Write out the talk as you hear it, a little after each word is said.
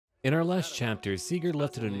In our last chapter, Sigurd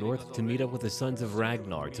left to the north to meet up with the sons of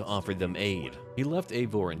Ragnar to offer them aid. He left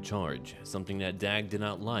Eivor in charge, something that Dag did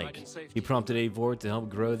not like. He prompted Eivor to help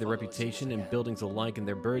grow their reputation and buildings alike in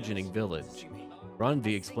their burgeoning village.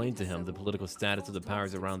 Randvi explained to him the political status of the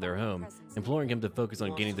powers around their home, imploring him to focus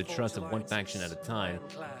on gaining the trust of one faction at a time.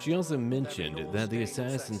 She also mentioned that the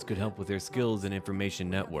assassins could help with their skills and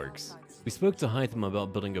information networks. We spoke to Hytham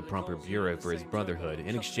about building a proper bureau for his brotherhood.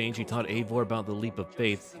 In exchange, he taught Eivor about the Leap of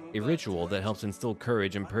Faith, a ritual that helps instill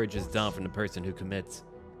courage and purges doubt from the person who commits.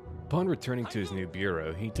 Upon returning to his new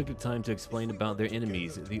bureau, he took the time to explain about their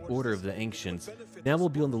enemies, the Order of the Ancients. Now we'll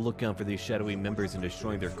be on the lookout for these shadowy members and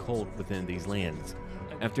destroying their cult within these lands.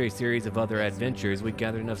 After a series of other adventures, we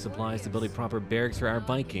gathered enough supplies to build a proper barracks for our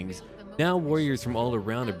Vikings. Now warriors from all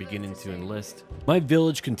around are beginning to enlist. My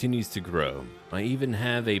village continues to grow. I even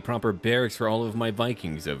have a proper barracks for all of my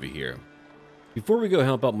Vikings over here. Before we go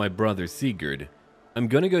help out my brother Sigurd, I'm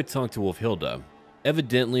gonna go talk to Wulfhida.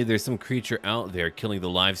 Evidently there's some creature out there killing the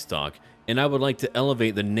livestock, and I would like to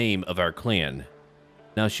elevate the name of our clan.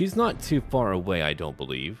 Now she's not too far away, I don't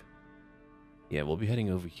believe. Yeah, we'll be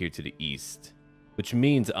heading over here to the east, which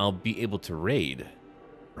means I'll be able to raid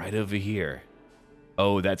right over here.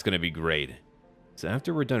 Oh, that's gonna be great. So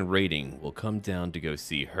after we're done raiding, we'll come down to go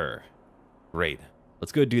see her. Great.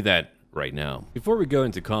 Let's go do that right now. Before we go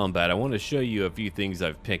into combat, I want to show you a few things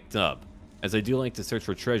I've picked up, as I do like to search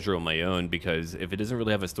for treasure on my own, because if it doesn't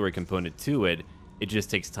really have a story component to it, it just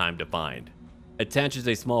takes time to find. Attaches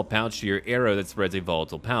a small pouch to your arrow that spreads a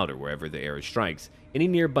volatile powder wherever the arrow strikes. Any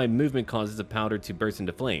nearby movement causes the powder to burst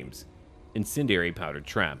into flames. Incendiary powder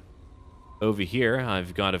trap. Over here,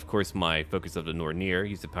 I've got, of course, my Focus of the Nornir.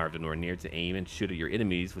 Use the power of the Nornir to aim and shoot at your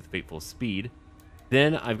enemies with fateful speed.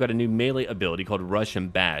 Then, I've got a new melee ability called Rush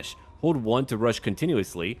and Bash. Hold 1 to rush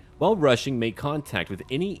continuously. While rushing, make contact with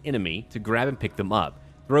any enemy to grab and pick them up.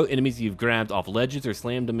 Throw enemies you've grabbed off ledges or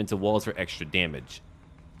slam them into walls for extra damage.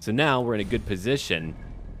 So now, we're in a good position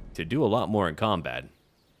to do a lot more in combat.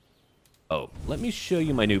 Oh, let me show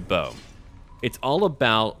you my new bow. It's all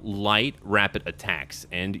about light, rapid attacks,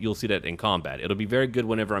 and you'll see that in combat. It'll be very good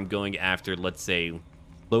whenever I'm going after, let's say,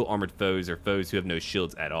 low armored foes or foes who have no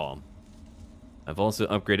shields at all. I've also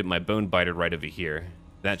upgraded my bone biter right over here.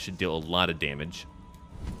 That should deal a lot of damage.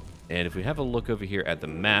 And if we have a look over here at the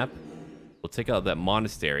map, we'll take out that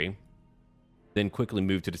monastery, then quickly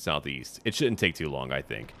move to the southeast. It shouldn't take too long, I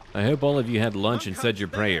think. I hope all of you had lunch and said your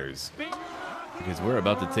prayers, because we're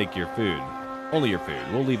about to take your food. Only your food.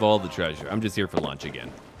 We'll leave all the treasure. I'm just here for lunch again.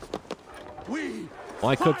 Well,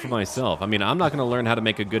 I cook for myself. I mean, I'm not going to learn how to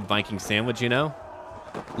make a good Viking sandwich, you know?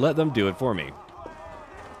 Let them do it for me. All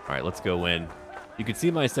right, let's go in. You can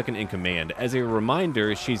see my second in command. As a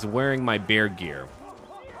reminder, she's wearing my bear gear.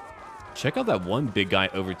 Check out that one big guy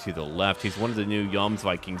over to the left. He's one of the new Yams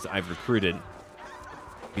Vikings I've recruited.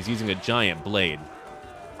 He's using a giant blade.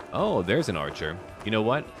 Oh, there's an archer. You know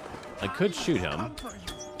what? I could shoot him.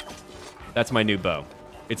 That's my new bow.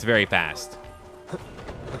 It's very fast.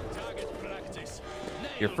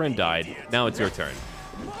 Your friend died. Now it's your turn.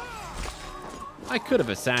 I could have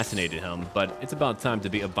assassinated him, but it's about time to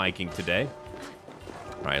be a Viking today.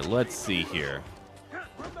 Alright, let's see here.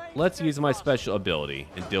 Let's use my special ability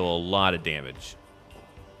and deal a lot of damage.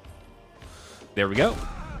 There we go.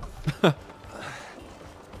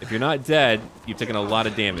 If you're not dead, you've taken a lot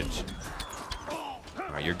of damage.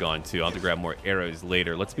 Alright, you're gone too. I'll have to grab more arrows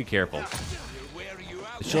later. Let's be careful.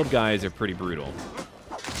 The shield guys are pretty brutal.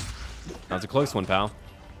 That was a close one, pal.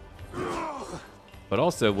 But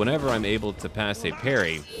also, whenever I'm able to pass a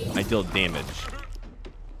parry, I deal damage.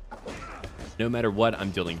 No matter what,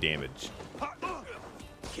 I'm dealing damage.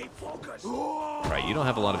 Right, you don't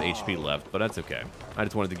have a lot of HP left, but that's okay. I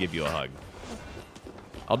just wanted to give you a hug.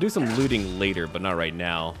 I'll do some looting later, but not right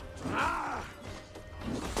now.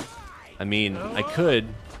 I mean, I could,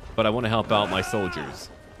 but I want to help out my soldiers,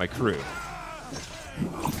 my crew.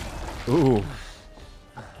 Ooh.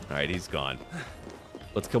 Alright, he's gone.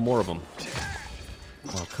 Let's kill more of them.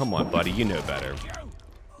 Oh, come on, buddy. You know better.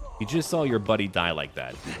 You just saw your buddy die like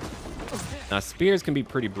that. Now, spears can be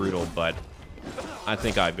pretty brutal, but I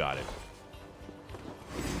think I've got it.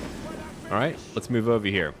 Alright, let's move over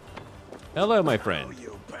here. Hello, my friend.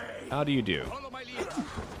 How do you do?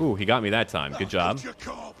 Ooh, he got me that time. Good job.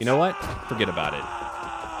 You know what? Forget about it.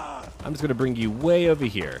 I'm just going to bring you way over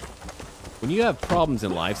here. When you have problems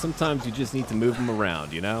in life, sometimes you just need to move them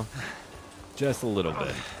around, you know? Just a little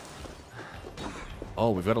bit. Oh,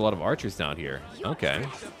 we've got a lot of archers down here. Okay.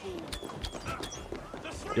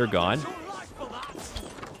 You're gone.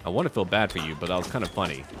 I want to feel bad for you, but that was kind of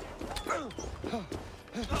funny.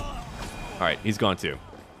 Alright, he's gone too.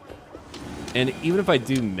 And even if I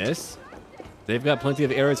do miss, they've got plenty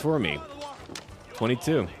of arrows for me.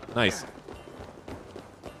 22. Nice.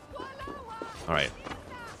 All right.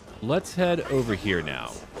 Let's head over here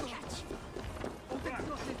now.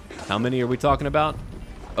 How many are we talking about?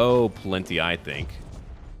 Oh, plenty, I think.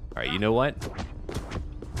 All right, you know what?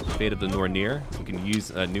 Fate of the Nornir. You can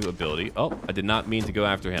use a new ability. Oh, I did not mean to go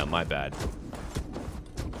after him. My bad.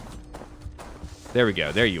 There we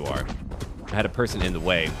go. There you are. I had a person in the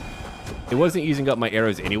way. It wasn't using up my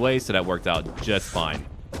arrows anyway, so that worked out just fine.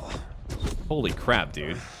 Holy crap,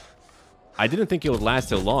 dude. I didn't think it would last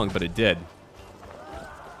so long, but it did.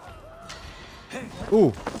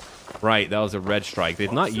 Ooh. Right, that was a red strike.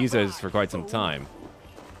 They've not used those for quite some time.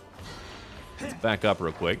 Let's back up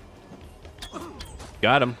real quick.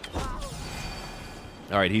 Got him.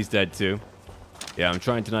 Alright, he's dead too. Yeah, I'm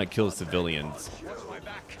trying to not kill civilians.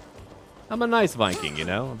 I'm a nice Viking, you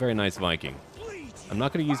know? A very nice Viking. I'm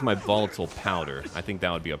not going to use my volatile powder. I think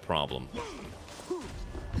that would be a problem.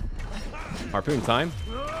 Harpoon time?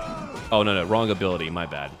 Oh, no, wrong ability. My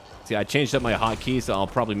bad. See, I changed up my hotkey, so I'll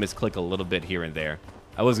probably misclick a little bit here and there.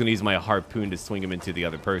 I was going to use my harpoon to swing him into the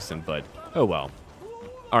other person, but oh well.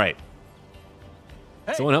 All right.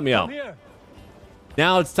 Hey, someone help me out. Here.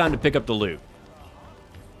 Now it's time to pick up the loot.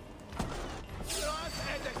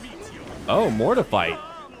 Oh, more to fight.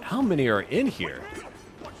 How many are in here?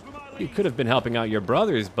 You could have been helping out your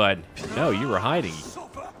brothers, but no, you were hiding.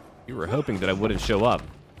 You were hoping that I wouldn't show up.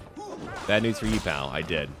 Bad news for you, pal. I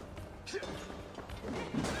did.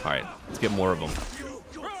 All right, let's get more of them.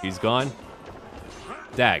 He's gone.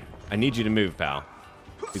 Dag, I need you to move, pal.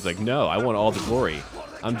 He's like, no, I want all the glory.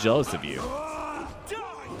 I'm jealous of you.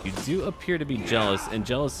 You do appear to be jealous, and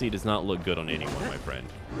jealousy does not look good on anyone, my friend.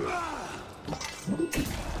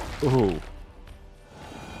 Ooh.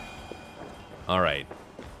 All right.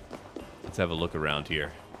 Let's have a look around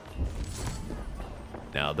here.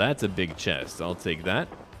 Now, that's a big chest. I'll take that.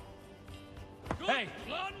 Hey,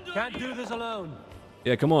 can't do this alone.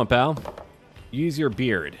 Yeah, come on, pal. Use your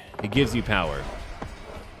beard. It gives you power.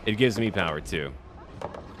 It gives me power, too.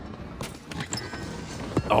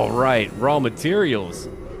 All right, raw materials.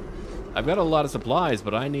 I've got a lot of supplies,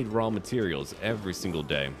 but I need raw materials every single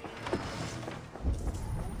day.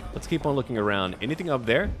 Let's keep on looking around. Anything up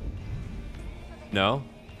there? No,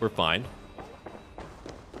 we're fine.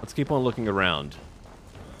 Let's keep on looking around.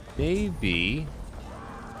 Maybe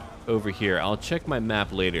over here. I'll check my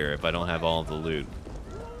map later if I don't have all of the loot.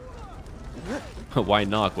 Why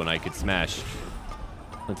knock when I could smash?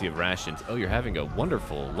 Plenty of rations. Oh, you're having a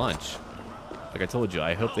wonderful lunch. Like I told you,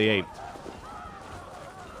 I hope they ate.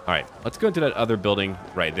 All right, let's go into that other building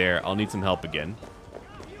right there. I'll need some help again.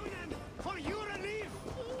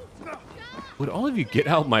 Would all of you get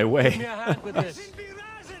out my way?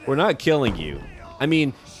 We're not killing you. I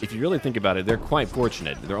mean, if you really think about it, they're quite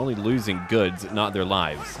fortunate. They're only losing goods, not their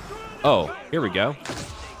lives. Oh, here we go.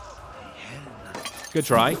 Good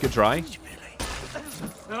try, good try.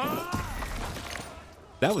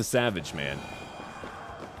 That was savage, man.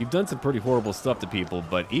 You've done some pretty horrible stuff to people,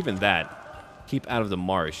 but even that, keep out of the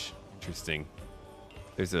marsh. Interesting.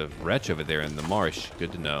 There's a wretch over there in the marsh.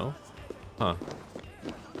 Good to know. Huh.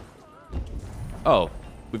 Oh,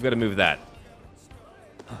 we've got to move that.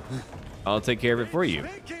 I'll take care of it for you.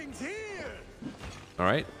 All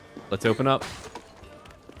right, let's open up.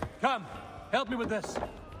 Come, help me with this.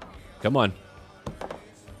 Come on.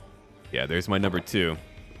 Yeah, there's my number 2.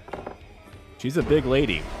 She's a big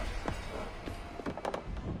lady.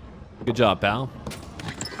 Good job, pal.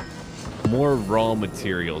 More raw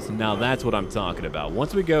materials. Now that's what I'm talking about.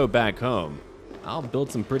 Once we go back home, I'll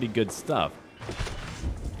build some pretty good stuff.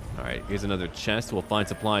 All right, here's another chest. We'll find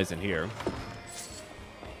supplies in here.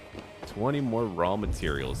 20 more raw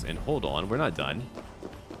materials. And hold on, we're not done.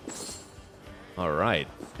 All right.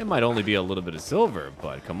 It might only be a little bit of silver,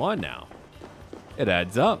 but come on now. It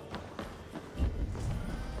adds up.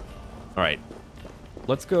 All right.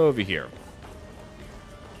 Let's go over here.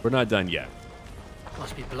 We're not done yet.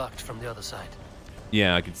 Must be blocked from the other side.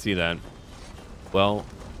 Yeah, I can see that. Well,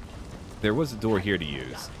 there was a door here to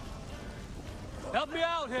use. Help me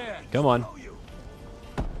out here. Come on.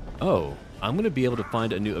 Oh, I'm going to be able to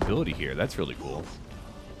find a new ability here. That's really cool.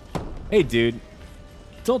 Hey, dude.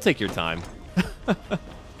 Don't take your time. That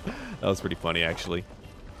was pretty funny, actually.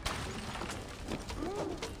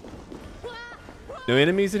 No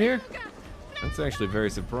enemies in here? That's actually very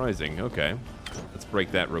surprising. Okay. Let's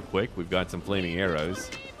break that real quick. We've got some flaming arrows.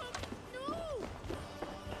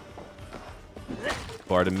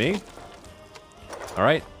 Pardon me. All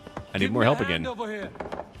right. I need more help again.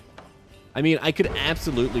 I mean, I could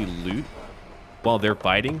absolutely loot while they're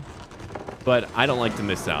fighting, but I don't like to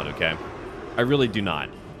miss out, okay? I really do not.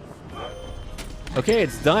 Okay,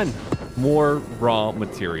 it's done. More raw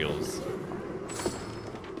materials.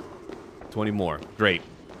 20 more. Great.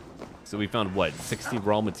 So we found, what, 60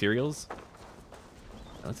 raw materials?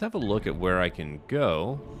 Let's have a look at where I can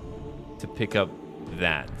go to pick up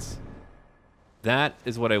that. That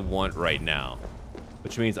is what I want right now,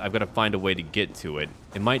 which means I've got to find a way to get to it.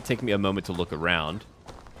 It might take me a moment to look around.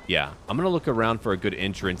 Yeah, I'm going to look around for a good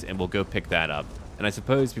entrance, and we'll go pick that up. And I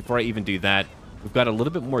suppose before I even do that, we've got a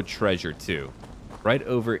little bit more treasure, too. Right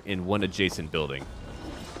over in one adjacent building.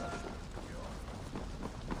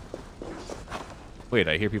 Wait,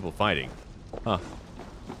 I hear people fighting. Huh.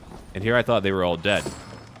 And here I thought they were all dead.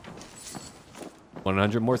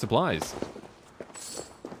 100 more supplies.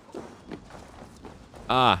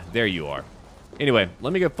 Ah, there you are. Anyway,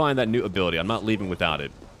 let me go find that new ability. I'm not leaving without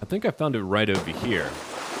it. I think I found it right over here.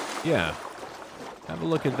 Yeah. Have a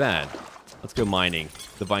look at that. Let's go mining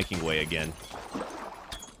the Viking way again.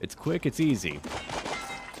 It's quick, it's easy.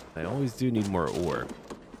 I always do need more ore.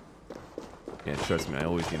 Yeah, trust me, I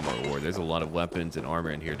always need more ore. There's a lot of weapons and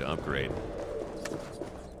armor in here to upgrade.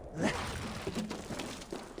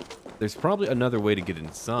 There's probably another way to get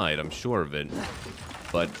inside, I'm sure of it.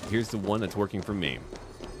 But here's the one that's working for me.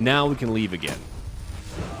 Now we can leave again.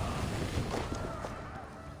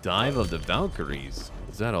 Dive of the Valkyries.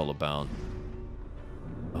 What's that all about?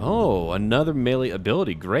 Oh, another melee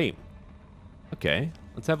ability. Great. Okay,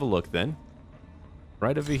 let's have a look then.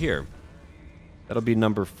 Right over here. That'll be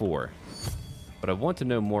number 4. But I want to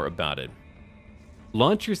know more about it.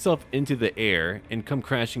 Launch yourself into the air and come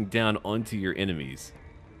crashing down onto your enemies.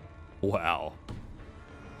 Wow.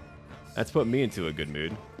 That's put me into a good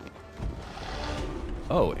mood.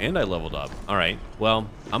 Oh, and I leveled up. Alright, well,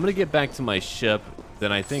 I'm going to get back to my ship.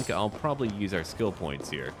 Then I think I'll probably use our skill points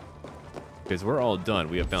here. Because we're all done.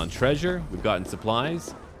 We have found treasure. We've gotten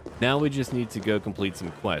supplies. Now we just need to go complete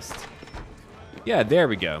some quests. Yeah, there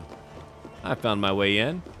we go. I found my way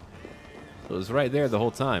in. It was right there the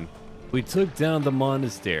whole time. We took down the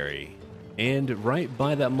monastery. And right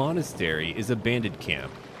by that monastery is a bandit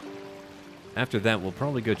camp. After that, we'll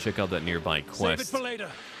probably go check out that nearby quest. Save it for later.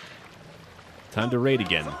 Time to raid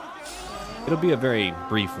again. It'll be a very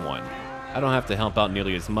brief one. I don't have to help out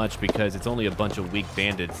nearly as much because it's only a bunch of weak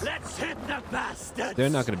bandits. Let's hit the bastards. They're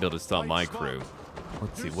not going to be able to stop my crew.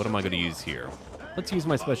 Let's see, what am I going to use here? Let's use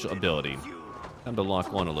my special ability. Time to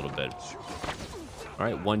lock on a little bit.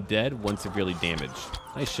 Alright, one dead, one severely damaged.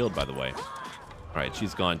 Nice shield, by the way. Alright,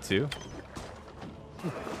 she's gone too.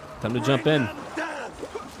 Time to jump in.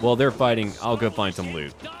 While they're fighting, I'll go find some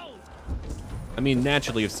loot. I mean,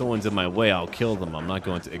 naturally, if someone's in my way, I'll kill them. I'm not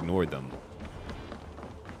going to ignore them.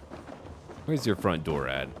 Where's your front door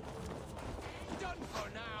at?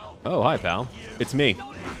 Oh, hi, pal. It's me.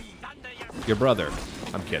 Your brother.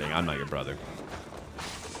 I'm kidding. I'm not your brother.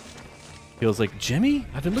 Feels like, Jimmy?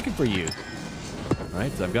 I've been looking for you.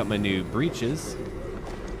 Alright, so I've got my new breeches.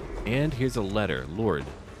 And here's a letter. Lord,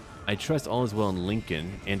 I trust all is well in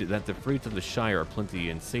Lincoln, and that the fruits of the Shire are plenty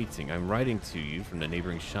and sating. I'm writing to you from the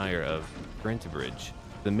neighboring Shire of Brentbridge.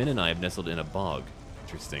 The men and I have nestled in a bog.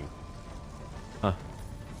 Interesting. Huh.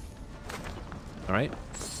 Alright.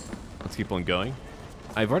 Let's keep on going.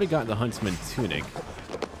 I've already got the Huntsman tunic.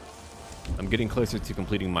 I'm getting closer to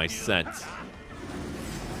completing my set.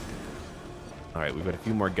 Alright, we've got a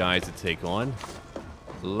few more guys to take on.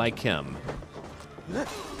 Like him.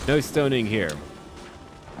 No stoning here.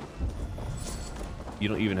 You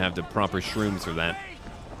don't even have the proper shrooms for that.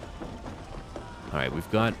 Alright, we've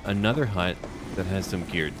got another hut that has some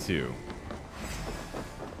gear too.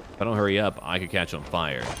 If I don't hurry up, I could catch on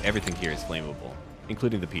fire. Everything here is flammable,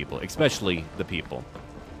 including the people, especially the people.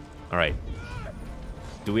 Alright.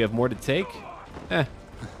 Do we have more to take? Let's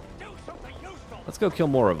go kill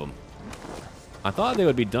more of them. I thought they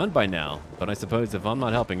would be done by now, but I suppose if I'm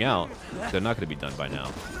not helping out, they're not going to be done by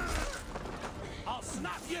now. I'll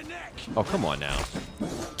snap your neck. Oh, come on now.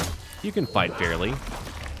 You can fight fairly.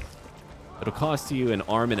 It'll cost you an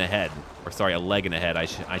arm and a head. Or sorry, a leg and a head, I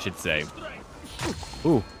should say.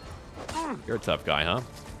 Ooh. You're a tough guy, huh?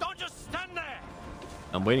 Don't just stand there.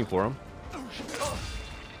 I'm waiting for him.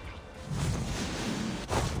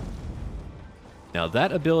 Now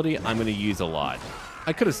that ability I'm going to use a lot.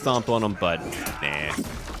 I could have stomped on him, but nah.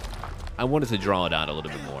 I wanted to draw it out a little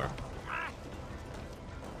bit more.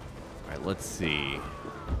 Alright, let's see.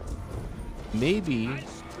 Maybe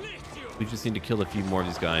we just need to kill a few more of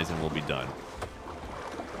these guys and we'll be done.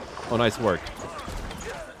 Oh, nice work.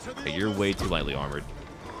 Okay, you're way too lightly armored.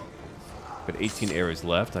 Got 18 arrows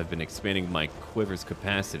left. I've been expanding my quiver's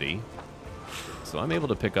capacity. So I'm able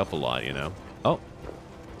to pick up a lot, you know. Oh,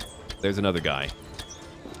 there's another guy.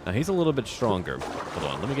 Now, he's a little bit stronger.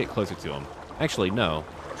 Hold on, let me get closer to him. Actually, no.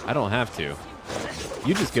 I don't have to.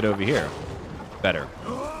 You just get over here. Better.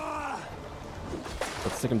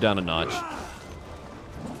 Let's stick him down a notch.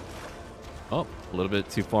 Oh, a little bit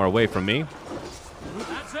too far away from me.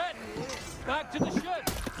 That's it. Back to the ship.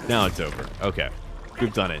 Now it's over. Okay.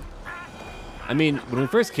 We've done it. I mean, when we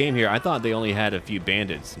first came here, I thought they only had a few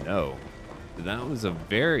bandits. No. That was a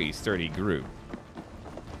very sturdy group.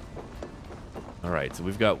 Alright, so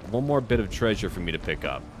we've got one more bit of treasure for me to pick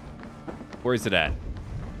up. Where is it at?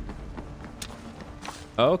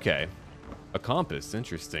 Oh, okay. A compass.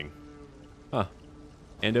 Interesting. Huh.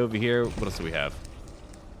 And over here, what else do we have?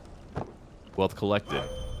 Wealth collected.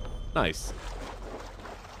 Nice.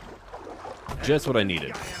 Just what I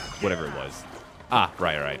needed. Whatever it was. Ah,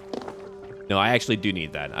 right. No, I actually do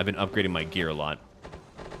need that. I've been upgrading my gear a lot.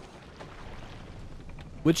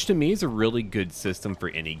 Which to me is a really good system for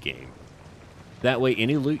any game. That way,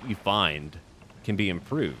 any loot you find can be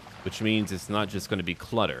improved, which means it's not just going to be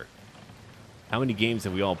clutter. How many games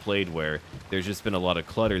have we all played where there's just been a lot of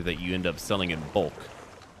clutter that you end up selling in bulk?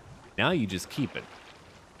 Now you just keep it.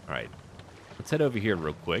 All right, let's head over here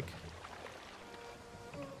real quick.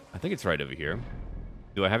 I think it's right over here.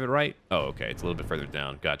 Do I have it right? Oh, okay, it's a little bit further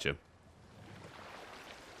down. Gotcha.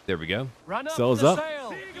 There we go. Sails up.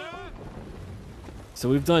 So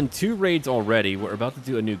we've done 2 raids already. We're about to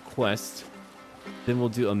do a new quest. Then we'll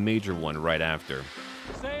do a major one right after.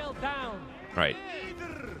 Sail down. All right.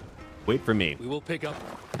 Wait for me. We will pick up.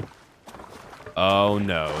 Oh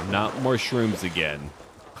no, not more shrooms again.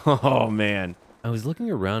 Oh man. I was looking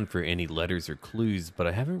around for any letters or clues, but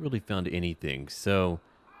I haven't really found anything. So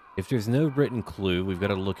if there's no written clue, we've got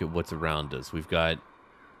to look at what's around us. We've got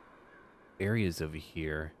areas over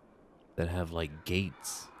here that have like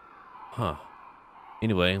gates. Huh.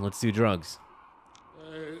 Anyway, let's do drugs.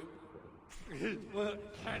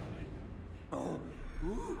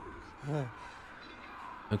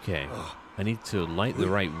 Okay, I need to light the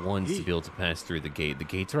right ones to be able to pass through the gate. The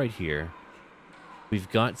gate's right here. We've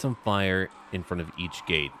got some fire in front of each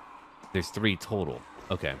gate. There's 3 total.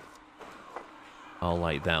 Okay. I'll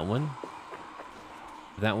light that one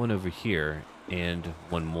over here, and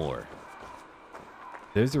one more.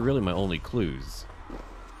 Those are really my only clues,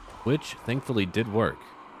 which thankfully did work.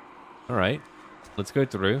 All right, let's go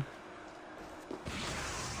through.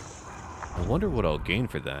 I wonder what I'll gain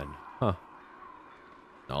for that. Huh.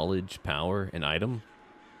 Knowledge, power, an item?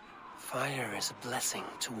 Fire is a blessing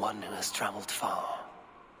to one who has traveled far.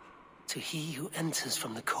 To he who enters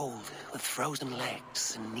from the cold with frozen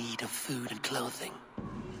legs in need of food and clothing.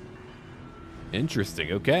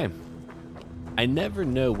 Interesting, okay. I never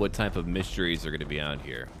know what type of mysteries are going to be out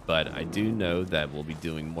here, but I do know that we'll be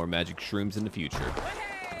doing more magic shrooms in the future.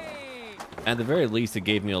 At the very least, it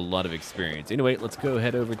gave me a lot of experience. Anyway, let's go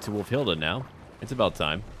head over to Wulfhida now. It's about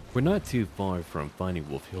time. We're not too far from finding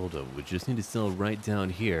Wulfhida. We just need to sail right down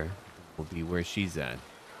here. We'll be where she's at.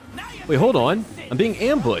 Wait, hold on. I'm being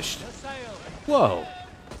ambushed. Whoa.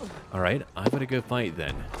 All right, I'm going to go fight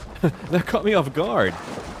then. That caught me off guard.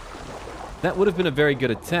 That would have been a very good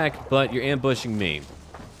attack, but you're ambushing me.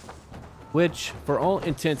 Which, for all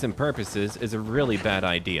intents and purposes, is a really bad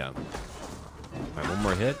idea. All right, one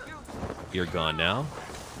more hit. You're gone now.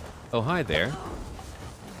 Oh, hi there.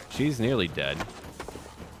 She's nearly dead.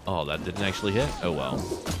 Oh, that didn't actually hit? Oh, well.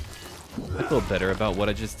 I feel better about what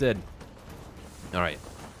I just did. All right.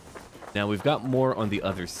 Now, we've got more on the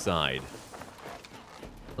other side.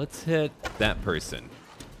 Let's hit that person.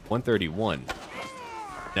 131.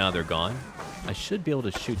 Now they're gone. I should be able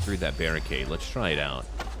to shoot through that barricade. Let's try it out.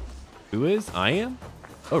 Who is? I am?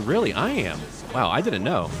 Oh, really? I am? Wow, I didn't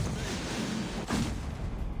know.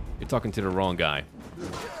 You're talking to the wrong guy.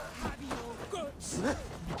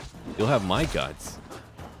 You'll have my guts.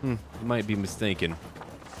 You might be mistaken.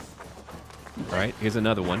 All right, here's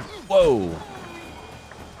another one. Whoa!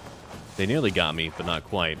 They nearly got me, but not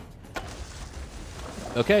quite.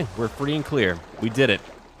 Okay, we're free and clear. We did it.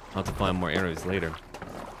 I'll have to find more arrows later.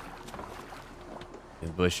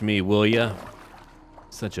 Ambush me, will ya?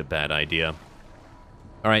 Such a bad idea.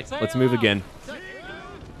 All right, let's move again.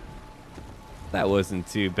 That wasn't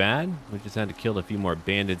too bad. We just had to kill a few more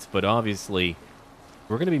bandits, but obviously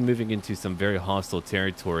we're going to be moving into some very hostile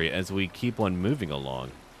territory as we keep on moving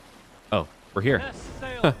along. Oh, we're here.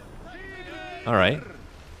 Huh. All right.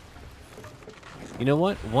 You know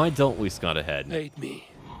what? Why don't we scout ahead? Aid me.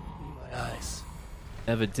 My eyes.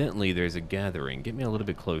 Evidently, there's a gathering. Get me a little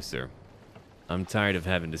bit closer. I'm tired of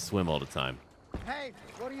having to swim all the time. Hey,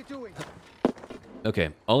 what are you doing? Okay,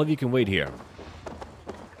 all of you can wait here.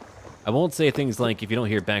 I won't say things like, if you don't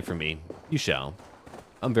hear back from me, you shall.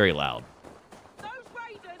 I'm very loud. Those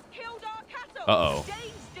raiders Uh-oh.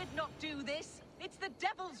 Danes did not do this. It's the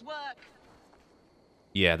devil's work.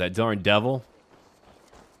 Yeah, that darn devil.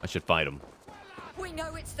 I should fight him. We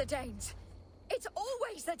know it's the Danes. It's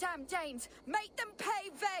always the damn Danes. Make them pay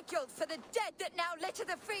their guilt for the dead that now litter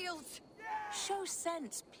the fields. Show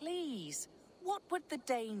sense, please. What would the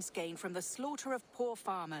Danes gain from the slaughter of poor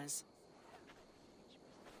farmers?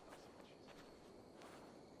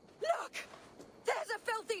 Look! There's a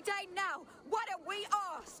filthy Dane now. Why don't we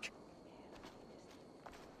ask?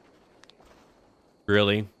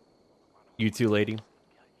 Really? You two, lady?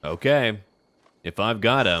 Okay. If I've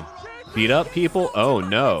gotta beat up people, oh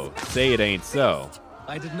no. Say it ain't so.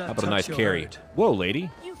 I did not How about a nice carry? Whoa, lady.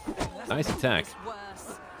 Nice attack.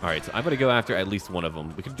 Alright, so I've got to go after at least one of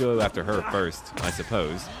them. We could go after her first, I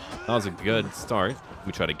suppose. That was a good start.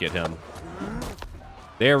 We try to get him.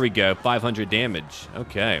 There we go. 500 damage.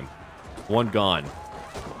 Okay. One gone.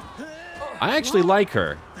 I actually like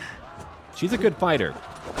her. She's a good fighter.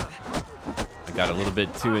 I got a little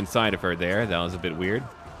bit too inside of her there. That was a bit weird.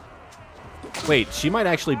 Wait, she might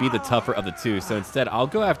actually be the tougher of the two, so instead I'll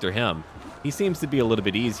go after him. He seems to be a little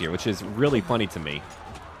bit easier, which is really funny to me.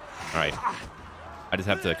 Alright. I just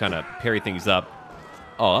have to kind of parry things up.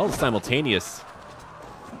 Oh, that was simultaneous.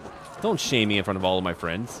 Don't shame me in front of all of my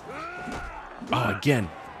friends. Oh, again.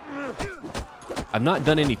 I've not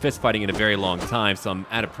done any fist fighting in a very long time, so I'm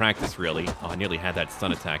out of practice, really. Oh, I nearly had that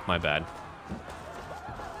stun attack. My bad.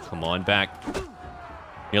 Come on, back.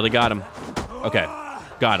 Nearly got him. Okay,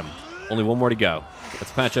 got him. Only one more to go.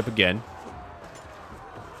 Let's patch up again.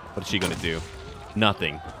 What is she going to do?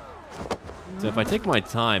 Nothing. So if I take my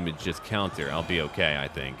time and just counter, I'll be okay, I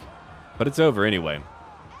think. But it's over anyway.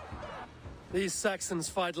 These Saxons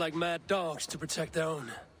fight like mad dogs to protect their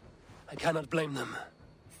own. I cannot blame them.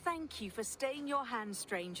 Thank you for staying your hand,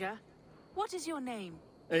 stranger. What is your name?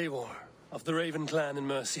 Eivor, of the Raven clan in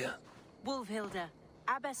Mercia. Wulfhida,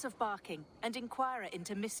 Abbess of Barking, and inquirer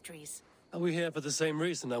into mysteries. Are we here for the same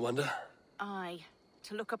reason, I wonder? Aye,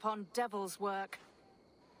 to look upon devil's work.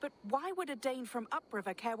 But why would a Dane from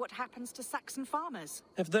upriver care what happens to Saxon farmers?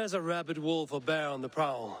 If there's a rabid wolf or bear on the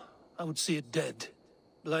prowl, I would see it dead.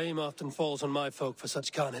 Blame often falls on my folk for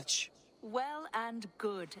such carnage. Well and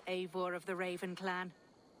good, Eivor of the Raven clan.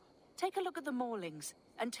 Take a look at the maulings,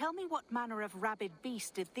 and tell me what manner of rabid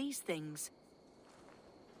beast did these things.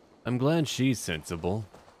 I'm glad she's sensible.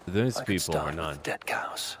 Those I could people start are with not. dead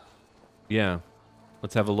cows. Yeah.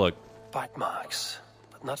 Let's have a look. Bite marks,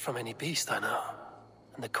 but not from any beast I know.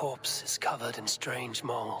 And the corpse is covered in strange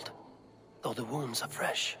mold, though the wounds are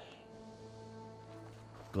fresh.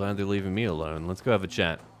 Glad they're leaving me alone. Let's go have a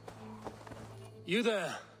chat. You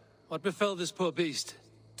there? What befell this poor beast?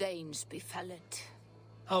 Danes befell it.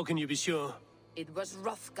 How can you be sure? It was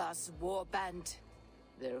Hrothgar's war band.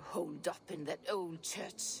 They're holed up in that old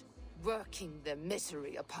church, working their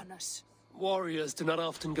misery upon us. Warriors do not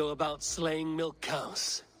often go about slaying milk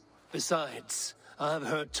cows. Besides, I have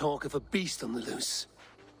heard talk of a beast on the loose.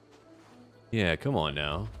 Yeah, come on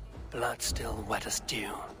now. Blood still wet as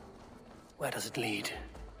dew. Where does it lead?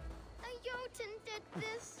 A Jotun did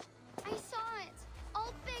this. I saw it.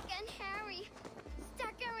 All big and hairy.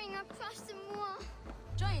 Staggering across the moor.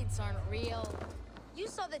 Giants aren't real. You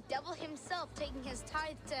saw the devil himself taking his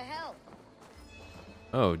tithe to hell.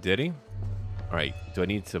 Oh, did he? Alright, do I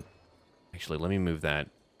need to... Actually, let me move that.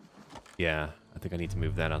 Yeah, I think I need to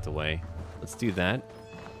move that out the way. Let's do that,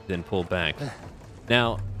 then pull back.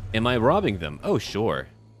 Now, am I robbing them? Oh, sure.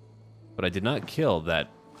 But I did not kill that,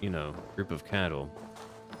 you know, group of cattle.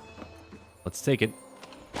 Let's take it.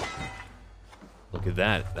 Look at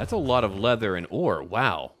that. That's a lot of leather and ore.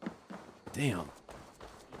 Wow. Damn.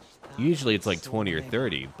 Usually it's like 20 or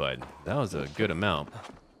 30, but that was a good amount.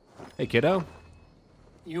 Hey, kiddo.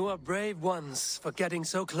 You are brave ones for getting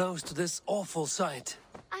so close to this awful sight.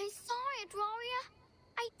 I saw it, warrior.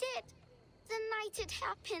 I did. The night it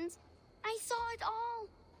happened. I saw it all.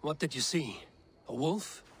 What did you see? A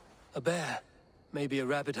wolf? A bear? Maybe a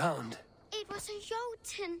rabid hound? It was a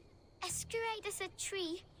Jotun, as straight as a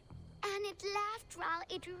tree. And it laughed while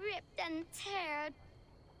it ripped and teared.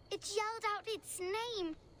 It yelled out its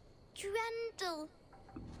name. Grendel.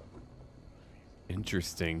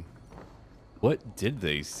 Interesting. What did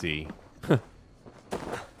they see?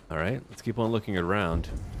 Alright, let's keep on looking around.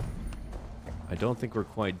 I don't think we're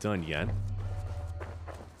quite done yet.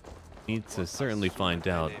 Need to certainly find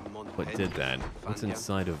out what did that. What's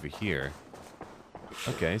inside over here?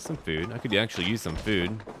 Okay, some food. I could actually use some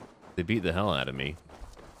food. They beat the hell out of me.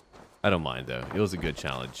 I don't mind though. It was a good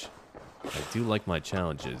challenge. I do like my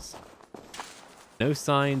challenges. No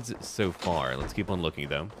signs so far. Let's keep on looking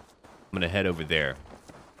though. I'm gonna head over there.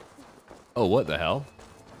 Oh, what the hell?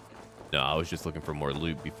 No, I was just looking for more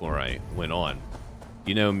loot before I went on.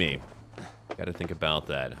 You know me. Gotta think about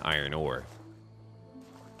that iron ore.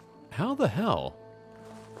 How the hell?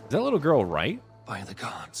 Is that little girl right? By the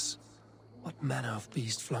gods, what manner of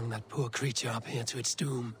beast flung that poor creature up here to its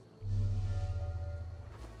doom?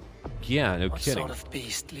 Yeah, no What kidding. sort of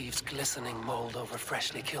beast leaves glistening mold over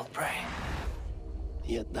freshly killed prey?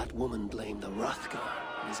 Yet that woman blamed the Hrothgar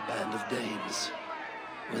and his band of Danes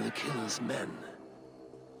were the killer's men.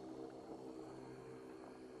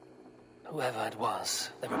 Whoever it was,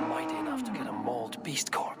 they were mighty enough to get a mauled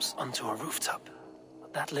beast corpse onto a rooftop.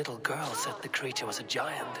 But that little girl said the creature was a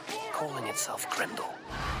giant, calling itself Grendel.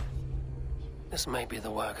 This may be the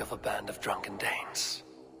work of a band of drunken Danes.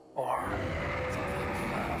 Or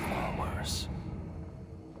something far, far worse.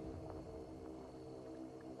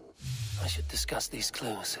 I should discuss these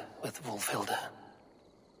clues with Wulfhida.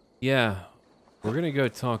 Yeah, we're gonna go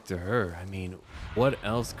talk to her. I mean, what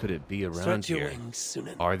else could it be around Stretch your here? wings,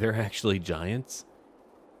 Sunan. Are there actually giants?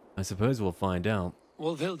 I suppose we'll find out.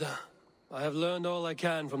 Wulfhida, I have learned all I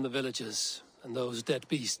can from the villagers and those dead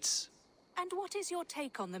beasts. And what is your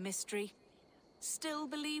take on the mystery? Still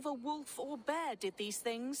believe a wolf or bear did these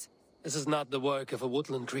things? This is not the work of a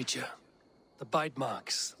woodland creature. The bite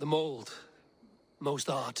marks, the mold, most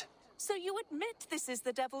art. So you admit this is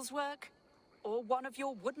the devil's work? Or one of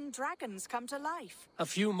your wooden dragons come to life? A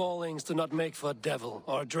few maulings do not make for a devil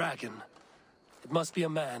or a dragon. It must be a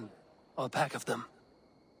man, or a pack of them.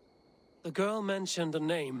 The girl mentioned a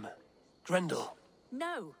name, Grendel.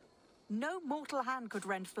 No. No mortal hand could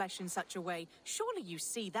rend flesh in such a way. Surely you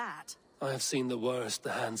see that. I have seen the worst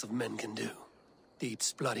the hands of men can do.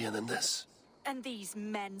 Deeds bloodier than this. And these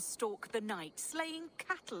men stalk the night, slaying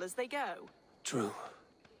cattle as they go. True.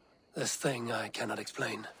 This thing I cannot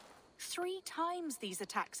explain. 3 times these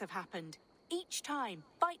attacks have happened. Each time,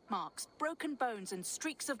 bite marks, broken bones, and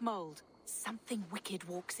streaks of mold. Something wicked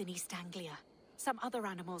walks in East Anglia. Some other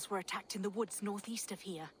animals were attacked in the woods northeast of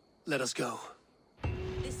here. Let us go.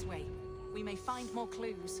 This way. We may find more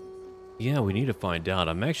clues. Yeah, we need to find out.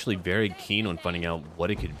 I'm actually very keen on finding out what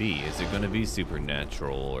it could be. Is it going to be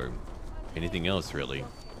supernatural or anything else, really?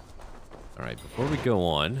 Alright, before we go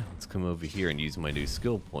on, let's come over here and use my new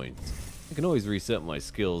skill points. I can always reset my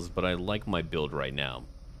skills, but I like my build right now.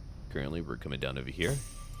 Currently, we're coming down over here.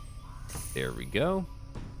 There we go.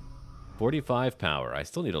 45 power. I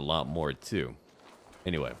still need a lot more, too.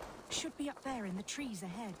 Anyway. Should be up there in the trees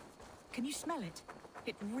ahead. Can you smell it?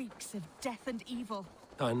 It reeks of death and evil.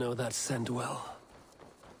 I know that scent well.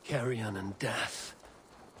 Carrion and death.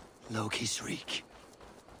 Loki's reek.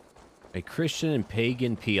 A Christian and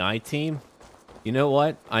pagan PI team? You know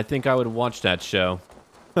what? I think I would watch that show.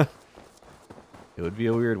 It would be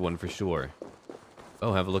a weird one for sure.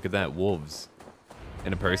 Oh, have a look at that. Wolves.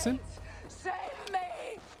 In a person? Save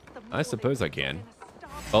me! I suppose I can.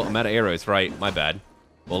 Oh, I'm out of arrows. Right. My bad.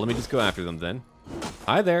 Well, let me just go after them then.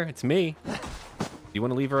 Hi there. It's me. Do you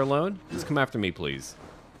want to leave her alone? Just come after me, please.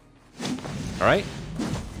 Alright.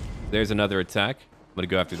 There's another attack. I'm going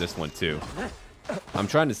to go after this one, too. I'm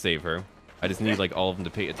trying to save her. I just need, like, all of them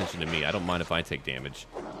to pay attention to me. I don't mind if I take damage.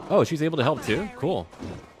 Oh, she's able to help, too? Cool.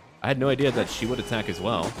 I had no idea that she would attack as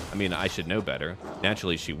well. I mean, I should know better.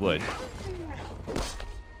 Naturally, she would.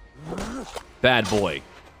 Bad boy.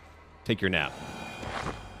 Take your nap.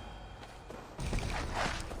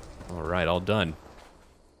 Alright, all done.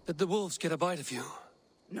 Did the wolves get a bite of you?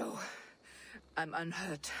 No, I'm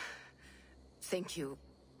unhurt. Thank you,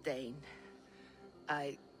 Dane.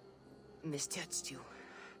 I misjudged you.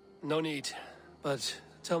 No need. But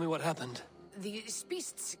tell me what happened. These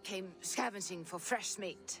beasts came scavenging for fresh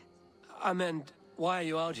meat. I meant, why are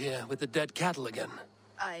you out here with the dead cattle again?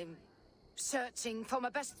 I'm searching for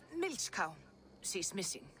my best milch cow. She's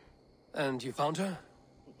missing. And you found her?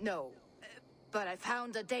 No, but I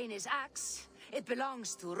found a Danish axe. It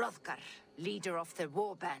belongs to Hrothgar, leader of the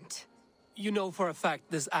war band. You know for a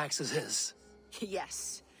fact this axe is his.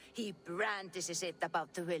 Yes, he brandishes it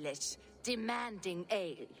about the village, demanding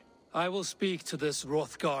ale. I will speak to this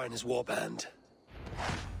Hrothgar and his warband.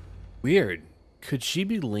 Weird. Could she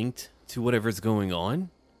be linked to whatever's going on?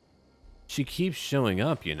 She keeps showing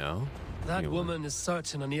up, you know. That woman is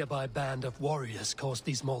certain a nearby band of warriors caused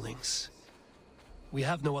these maulings. We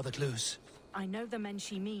have no other clues. I know the men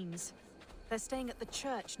she means. They're staying at the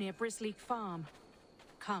church near Brisleek Farm.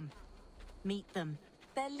 Come, meet them.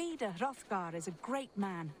 Their leader, Hrothgar, is a great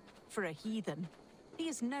man. For a heathen. He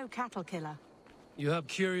is no cattle killer. You have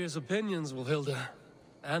curious opinions, Wulfhida,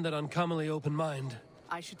 and an uncommonly open mind.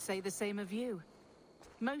 I should say the same of you.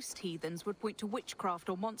 Most heathens would point to witchcraft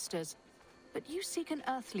or monsters, but you seek an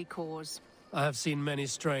earthly cause. I have seen many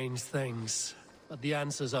strange things, but the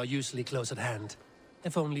answers are usually close at hand,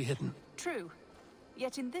 if only hidden. True.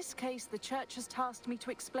 Yet in this case, the Church has tasked me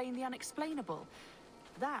to explain the unexplainable.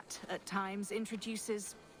 That, at times,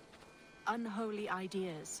 introduces unholy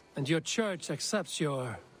ideas. And your Church accepts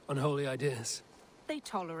your unholy ideas? They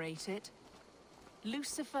tolerate it.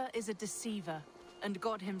 Lucifer is a deceiver, and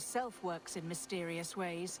God himself works in mysterious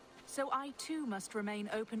ways. So I too must remain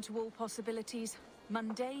open to all possibilities,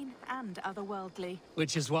 mundane and otherworldly.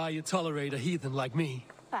 Which is why you tolerate a heathen like me.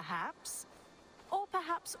 Perhaps. Or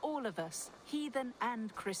perhaps all of us, heathen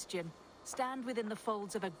and Christian, stand within the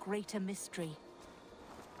folds of a greater mystery.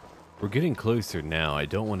 We're getting closer now. I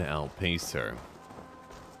don't want to outpace her.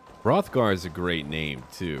 Hrothgar is a great name,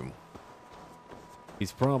 too.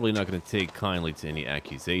 He's probably not going to take kindly to any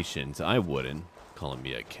accusations. I wouldn't. Calling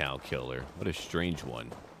me a cow killer. What a strange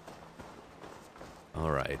one.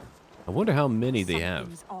 Alright. I wonder how many they have.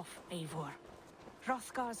 Something's off, Eivor.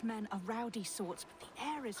 Hrothgar's men are rowdy sorts, but the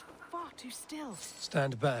air is far too still.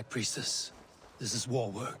 Stand back, priestess. This is war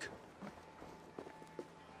work.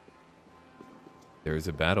 There's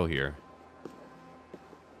a battle here.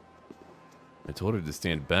 I told her to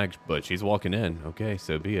stand back, but she's walking in. Okay,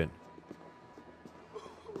 so be it.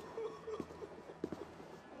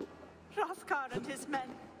 Hrothgar and his men,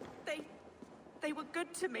 they were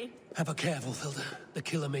good to me. Have a care, Wulfhida. The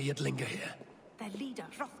killer may yet linger here. Their leader,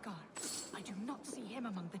 Hrothgar. I do not see him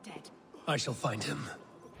among the dead. I shall find him.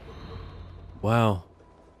 Wow.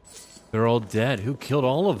 They're all dead. Who killed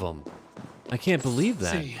all of them? I can't believe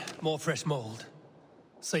that. See, more fresh mold.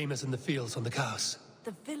 Same as in the fields on the cows.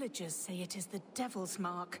 The villagers say it is the devil's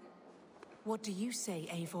mark. What do you say,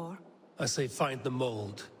 Eivor? I say find the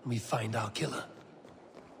mold, and we find our killer.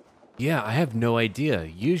 Yeah, I have no idea.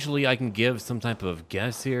 Usually I can give some type of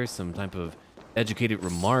guess here, some type of educated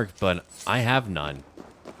remark, but I have none.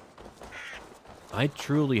 I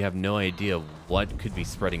truly have no idea what could be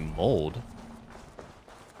spreading mold.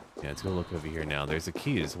 Yeah, let's go look over here now. There's a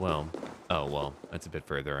key as well. Oh, well, that's a bit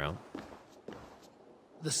further out.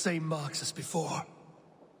 The same marks as before.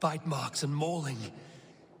 Bite marks and mauling.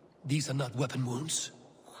 These are not weapon wounds.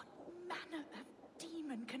 What manner of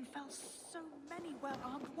demon can fell so many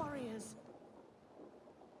well-armed warriors?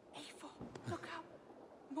 Eivor, look out.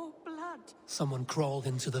 More blood. Someone crawled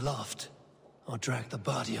into the loft. Or dragged the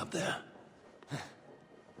body up there.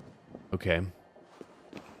 Okay.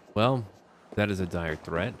 Well, that is a dire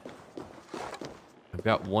threat. I've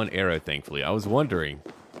got one arrow, thankfully. I was wondering,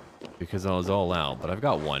 because I was all out, but I've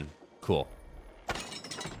got one. Cool.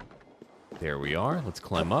 There we are. Let's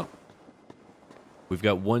climb up. We've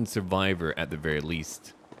got one survivor at the very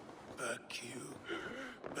least. Back you.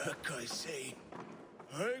 Back, I say.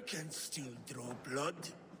 I can still draw blood.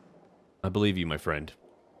 I believe you, my friend.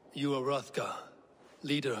 You are Hrothgar,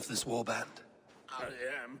 leader of this warband. I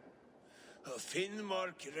am. A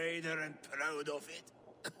Finnmark raider and proud of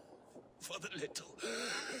it. For the little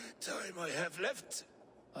time I have left.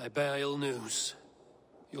 I bear ill news.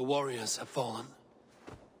 Your warriors have fallen.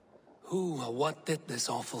 Who or what did this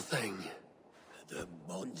awful thing? The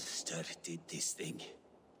monster did this thing.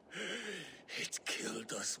 It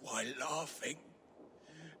killed us while laughing.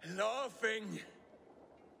 Laughing.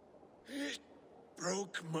 It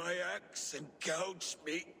broke my axe and gouged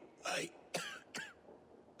me.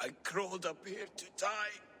 I crawled up here to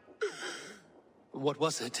die. What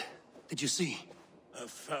was it? Did you see? A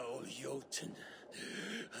foul Jotun.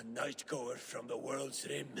 A night-goer from the world's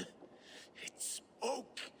rim. It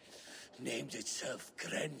spoke. Named itself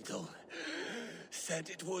Grendel. Said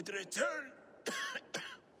it would return.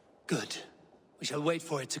 Good. We shall wait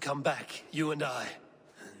for it to come back, you and I.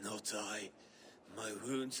 Not I. My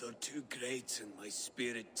wounds are too great and my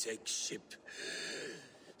spirit takes ship.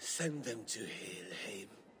 Send them to Helheim.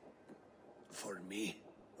 For me.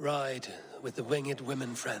 Ride with the winged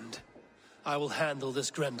women, friend. I will handle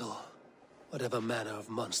this Grendel. Whatever manner of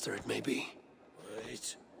monster it may be.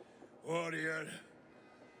 Wait. Warrior.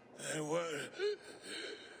 There were...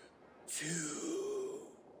 two.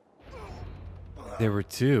 There were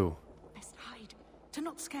two. Best hide, to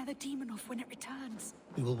not scare the demon off when it returns.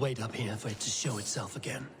 We will wait up here for it to show itself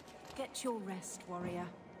again. Get your rest, warrior.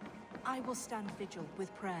 I will stand vigil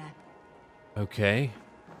with prayer. Okay.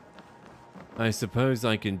 I suppose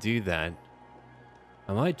I can do that.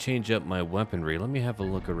 I might change up my weaponry. Let me have a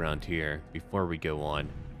look around here before we go on.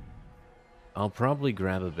 I'll probably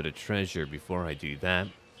grab a bit of treasure before I do that.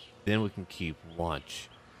 Then we can keep watch.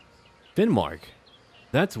 Finnmark.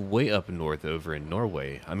 That's way up north over in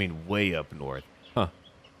Norway. I mean, way up north. Huh.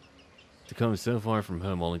 To come so far from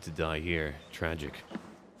home only to die here. Tragic.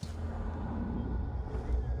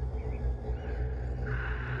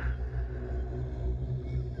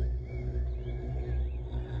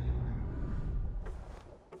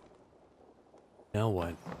 Now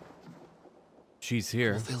what? She's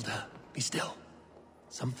here. Wulfhida, be still.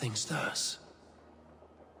 Something stirs.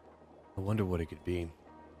 I wonder what it could be.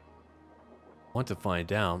 Want to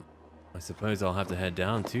find out. I suppose I'll have to head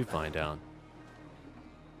down to find out.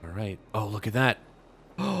 Alright. Oh, look at that.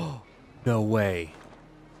 Oh, no way.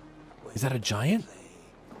 Is that a giant?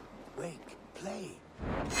 Wake, play.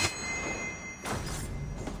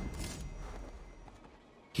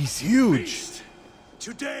 He's huge. Beast,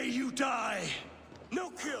 today you die. No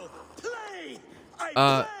kill. Play.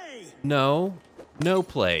 I play. No. No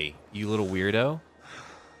play, you little weirdo.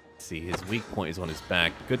 Let's see, his weak point is on his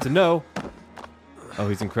back. Good to know. Oh,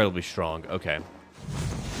 he's incredibly strong. Okay.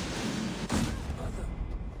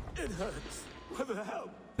 It hurts. What the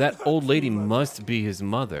hell? That old lady must be his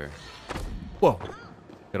mother. Whoa.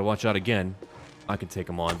 Gotta watch out again. I can take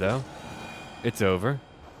him on, though. It's over.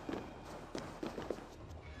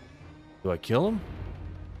 Do I kill him?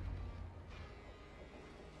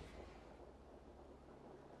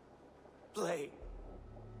 Play.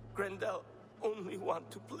 Grendel only want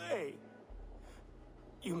to play.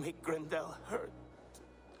 You make Grendel hurt.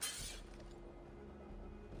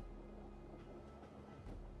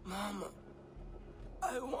 Mama,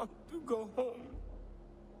 I want to go home.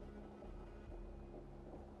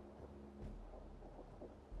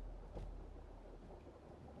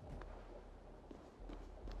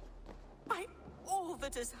 By all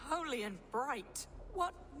that is holy and bright,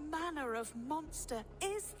 what manner of monster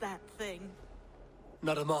is that thing?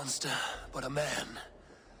 Not a monster, but a man.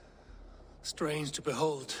 Strange to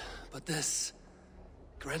behold, but this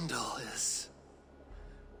Grendel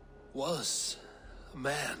was a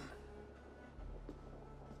man.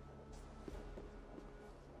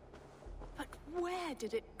 But where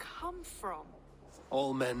did it come from?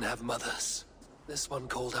 All men have mothers. This one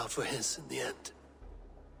called out for his in the end.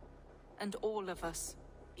 And all of us,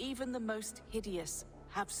 even the most hideous,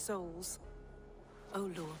 have souls. O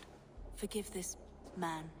Lord, forgive this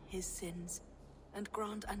man his sins, and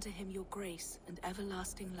grant unto him your grace and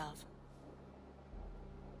everlasting love.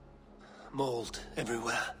 Mold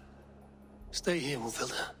everywhere. Stay here,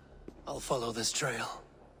 Wulfhida. I'll follow this trail.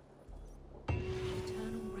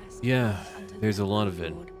 Eternal rest Yeah, unto there's a them, lot O of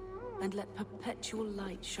it. Lord, and let perpetual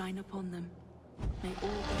light shine upon them. May all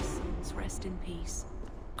their sins rest in peace.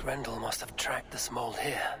 Grendel must have tracked this mold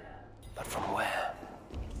here, but from where?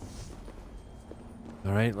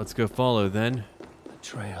 Alright, let's go follow then. The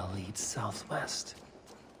trail leads southwest.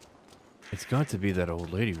 It's got to be that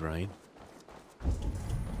old lady, right?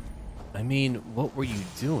 I mean, what were you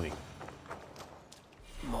doing?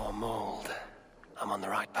 More mold. I'm on the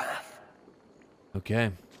right path.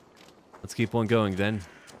 Okay. Let's keep on going then.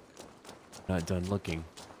 Not done looking.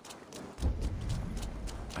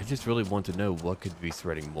 I just really want to know what could be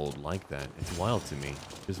spreading mold like that. It's wild to me.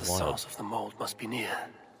 Just The wild. source of the mold must be near.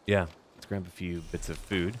 Yeah. Let's grab a few bits of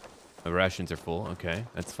food. My rations are full. Okay,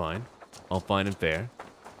 that's fine. All fine and fair.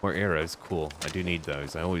 More arrows. Cool. I do need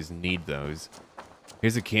those. I always need those.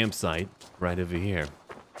 Here's a campsite right over here.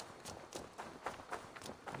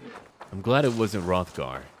 I'm glad it wasn't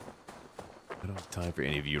Hrothgar. I don't have time for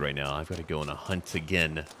any of you right now. I've got to go on a hunt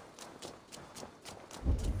again.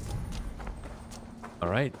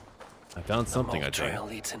 Alright. I found something, I The think. trail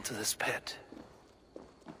leads into this pit.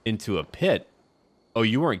 Into a pit? Oh,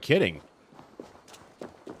 you weren't kidding.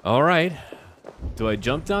 Alright. Do I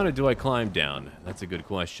jump down or do I climb down? That's a good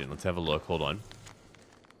question. Let's have a look. Hold on.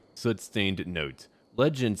 Soot-stained note.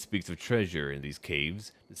 Legend speaks of treasure in these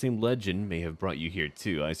caves. The same legend may have brought you here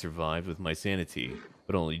too. I survived with my sanity,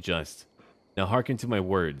 but only just. Now hearken to my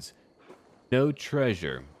words. No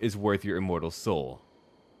treasure is worth your immortal soul.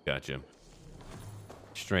 Gotcha.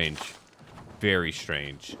 Strange. Very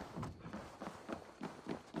strange.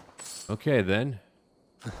 Okay then.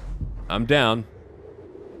 I'm down.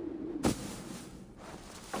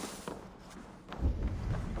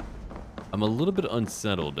 I'm a little bit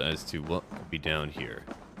unsettled as to what could be down here.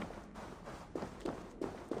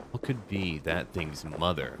 What could be that thing's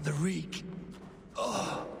mother? The reek.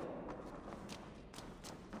 Oh.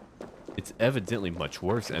 It's evidently much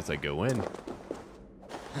worse as I go in.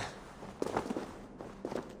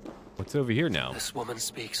 What's over here now? This woman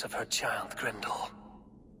speaks of her child, Grendel.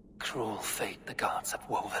 Cruel fate the gods have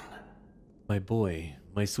woven. My boy,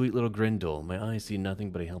 my sweet little Grendel. My eyes see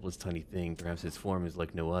nothing but a helpless tiny thing. Perhaps his form is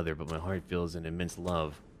like no other, but my heart feels an immense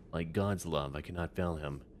love. Like God's love, I cannot fail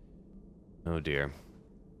him. Oh dear.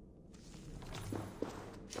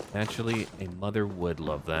 Naturally, a mother would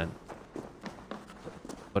love that.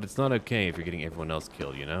 But it's not okay if you're getting everyone else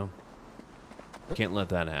killed, you know? Can't let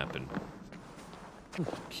that happen.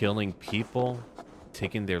 Killing people?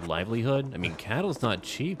 Taking their livelihood? I mean, cattle's not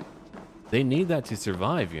cheap. They need that to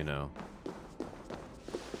survive, you know.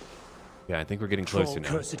 Yeah, I think we're getting closer now.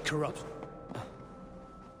 Cursed corrupt.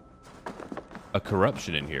 A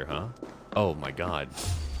corruption in here, huh? Oh my god.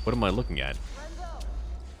 What am I looking at?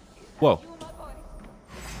 Whoa.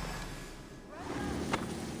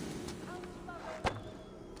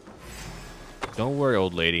 Don't worry,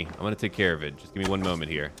 old lady. I'm gonna take care of it. Just give me one moment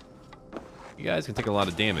here. You guys can take a lot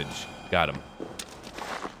of damage. Got him.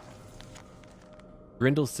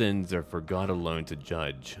 Grendel's sins are for God alone to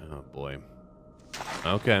judge. Oh boy.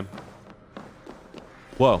 Okay.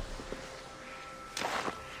 Whoa.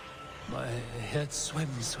 My head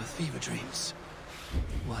swims with fever dreams.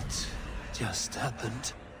 What just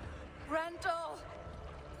happened? Grendel!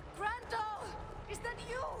 Grendel! Is that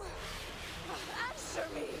you? Answer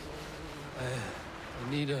me!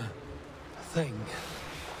 I need a thing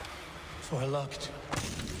for a locked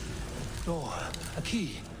door. A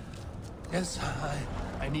key. Yes,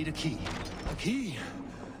 I need a key. A key.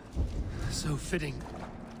 So fitting.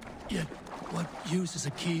 Yet, what use is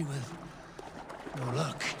a key with no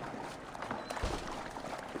luck?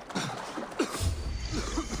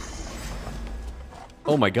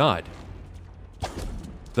 Oh my god.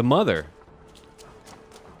 The mother.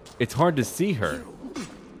 It's hard to see her.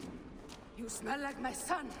 You smell like my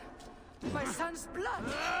son. My son's blood.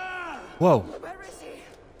 Whoa. Where is he?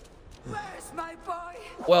 Where's my boy?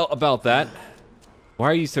 Well, about that. Why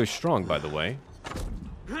are you so strong, by the way?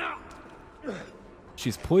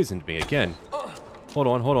 She's poisoned me again. Hold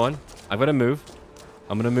on, hold on. I've got to move.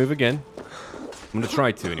 I'm going to move again. I'm going to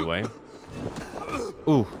try to anyway.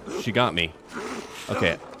 Ooh, she got me.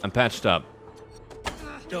 Okay, I'm patched up.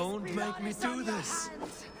 Don't make me do this.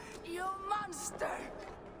 You monster.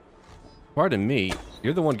 Pardon me.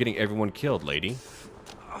 You're the one getting everyone killed, lady.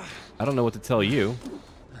 I don't know what to tell you.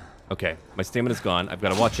 Okay, my stamina's gone. I've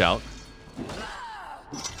got to watch out.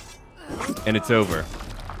 And it's over.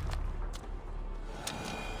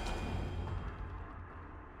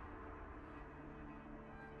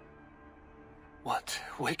 What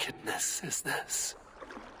wickedness is this?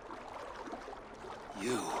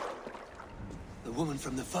 You, the woman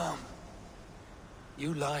from the farm.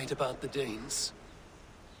 You lied about the Danes.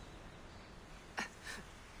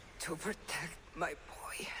 To protect my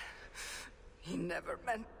boy. He never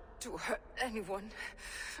meant to hurt anyone.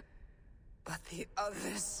 But the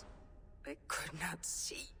others, they could not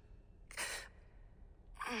see.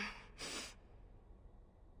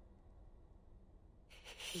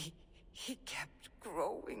 He kept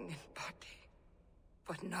growing in body,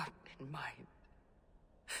 but not in mind.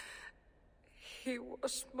 He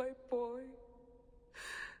was my boy.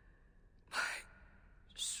 My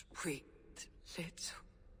sweet little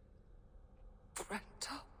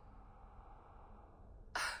Grendel.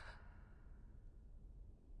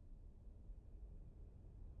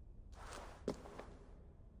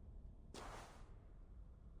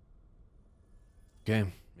 Okay,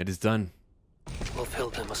 it is done.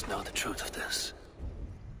 Wulfhida must know the truth of this.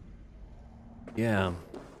 Yeah,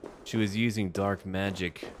 she was using dark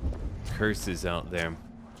magic curses out there.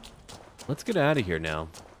 Let's get out of here now.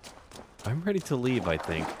 I'm ready to leave, I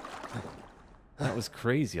think. That was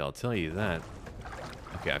crazy, I'll tell you that.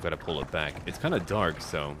 Okay, I've got to pull it back. It's kind of dark,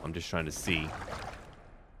 so I'm just trying to see.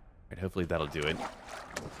 Right, hopefully that'll do it.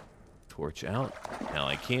 Torch out. Now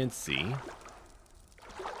I can see.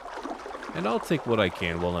 And I'll take what I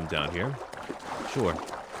can while I'm down here. Sure.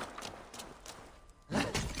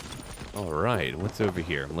 Alright, what's over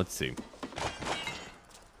here? Let's see.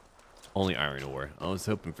 Only iron ore. I was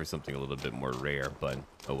hoping for something a little bit more rare, but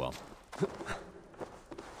oh well.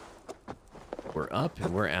 We're up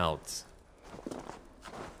and we're out.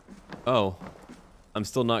 Oh, I'm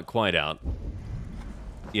still not quite out.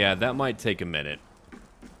 Yeah, that might take a minute.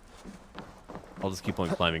 I'll just keep on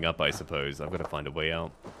climbing up, I suppose. I've got to find a way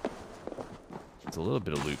out. There's a little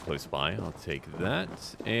bit of loot close by. I'll take that.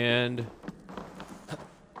 And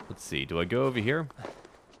let's see. Do I go over here?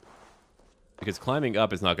 Because climbing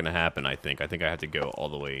up is not going to happen, I think. I think I have to go all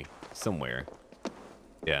the way somewhere.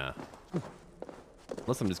 Yeah.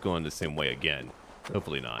 Unless I'm just going the same way again.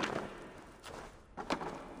 Hopefully not.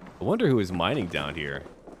 I wonder who is mining down here.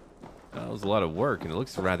 That was a lot of work, and it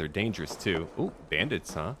looks rather dangerous, too. Ooh,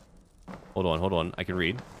 bandits, huh? Hold on. I can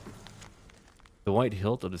read. The white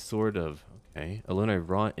hilt of the sword of... Okay. Alone I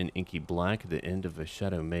wrought in inky black, the end of a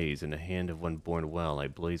shadow maze. In the hand of one born well, I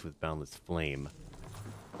blaze with boundless flame.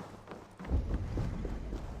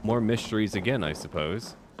 More mysteries again, I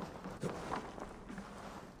suppose.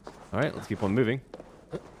 Alright, let's keep on moving.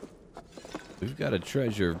 We've got a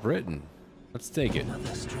treasure of Britain. Let's take it.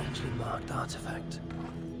 Another strangely marked artifact.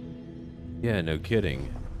 Yeah, no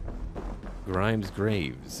kidding. Grimes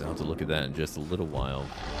Graves. I'll have to look at that in just a little while.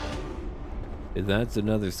 That's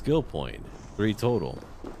another skill point. 3 total.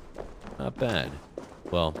 Not bad.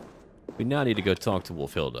 Well, we now need to go talk to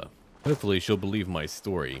Wulfhida. Hopefully she'll believe my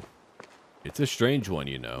story. It's a strange one,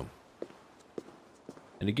 you know.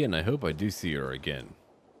 And again, I hope I do see her again.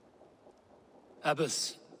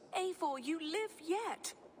 Abbess. Eivor, you live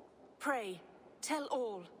yet. Pray, tell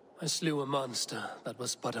all. I slew a monster that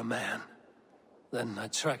was but a man. Then I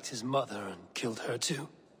tracked his mother and killed her too.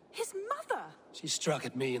 His mother? She struck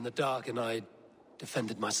at me in the dark and I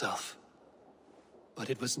defended myself. But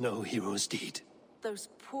it was no hero's deed. Those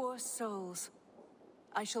poor souls.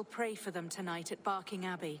 I shall pray for them tonight at Barking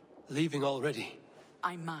Abbey. Leaving already?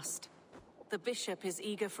 I must. The bishop is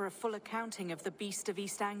eager for a full accounting of the Beast of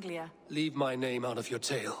East Anglia. Leave my name out of your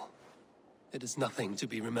tale. It is nothing to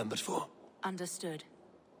be remembered for. Understood.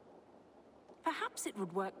 Perhaps it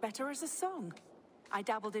would work better as a song. I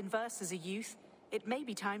dabbled in verse as a youth. It may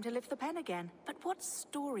be time to lift the pen again. But what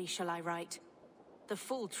story shall I write? The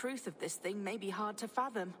full truth of this thing may be hard to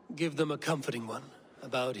fathom. Give them a comforting one,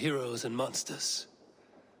 about heroes and monsters.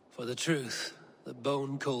 For the truth, the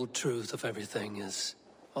bone-cold truth of everything is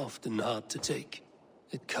often hard to take.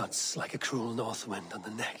 It cuts like a cruel north wind on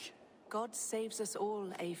the neck. God saves us all,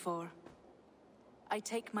 Eivor. I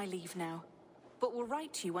take my leave now, but will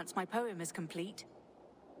write to you once my poem is complete.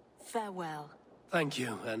 Farewell. Thank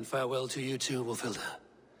you, and farewell to you too, Wulfhida.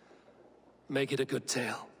 Make it a good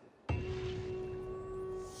tale.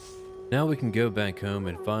 Now we can go back home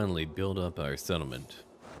and finally build up our settlement.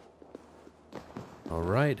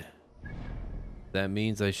 Alright. That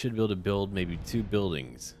means I should be able to build maybe 2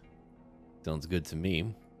 buildings. Sounds good to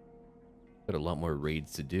me. Got a lot more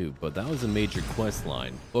raids to do, but that was a major quest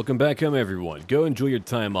line. Welcome back home, everyone. Go enjoy your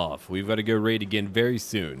time off. We've got to go raid again very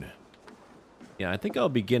soon. Yeah, I think I'll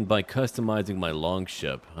begin by customizing my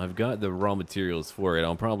longship. I've got the raw materials for it.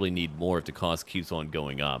 I'll probably need more if the cost keeps on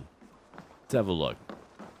going up. Let's have a look.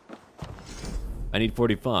 I need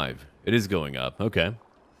 45. It is going up. Okay.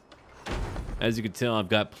 As you can tell, I've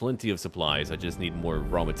got plenty of supplies. I just need more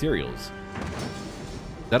raw materials.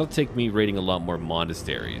 That'll take me raiding a lot more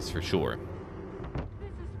monasteries, for sure. This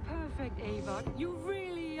is perfect, Eivor. You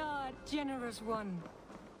really are a generous one.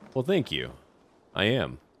 Well, thank you. I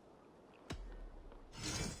am.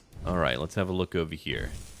 Alright, let's have a look over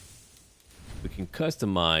here. We can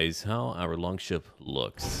customize how our longship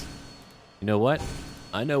looks. You know what?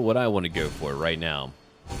 I know what I want to go for right now.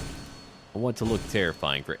 I want to look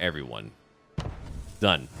terrifying for everyone.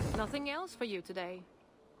 Done. Nothing else for you today.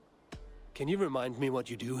 Can you remind me what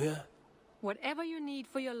you do here? Whatever you need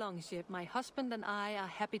for your longship, my husband and I are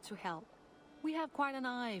happy to help. We have quite an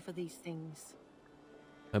eye for these things.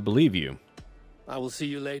 I believe you. I will see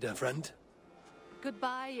you later, friend.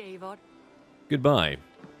 Goodbye, Eivor. Goodbye.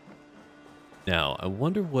 Now, I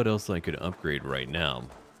wonder what else I could upgrade right now.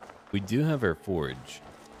 We do have our forge.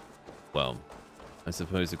 Well, I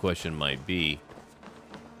suppose the question might be,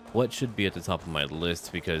 what should be at the top of my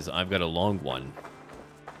list, because I've got a long one.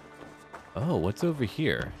 Oh, what's over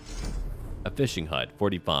here? A fishing hut,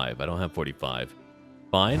 45. I don't have 45.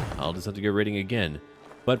 Fine, I'll just have to go raiding again.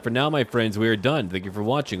 But for now, my friends, we are done. Thank you for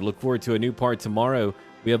watching. Look forward to a new part tomorrow.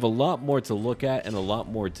 We have a lot more to look at and a lot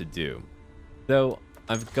more to do. Though,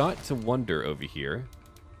 I've got to wonder over here,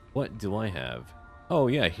 what do I have? Oh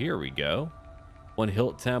yeah, here we go. One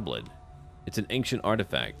hilt tablet. It's an ancient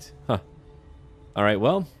artifact. Huh. Alright,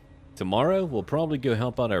 well, tomorrow we'll probably go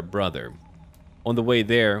help out our brother. On the way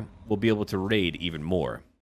there, we'll be able to raid even more.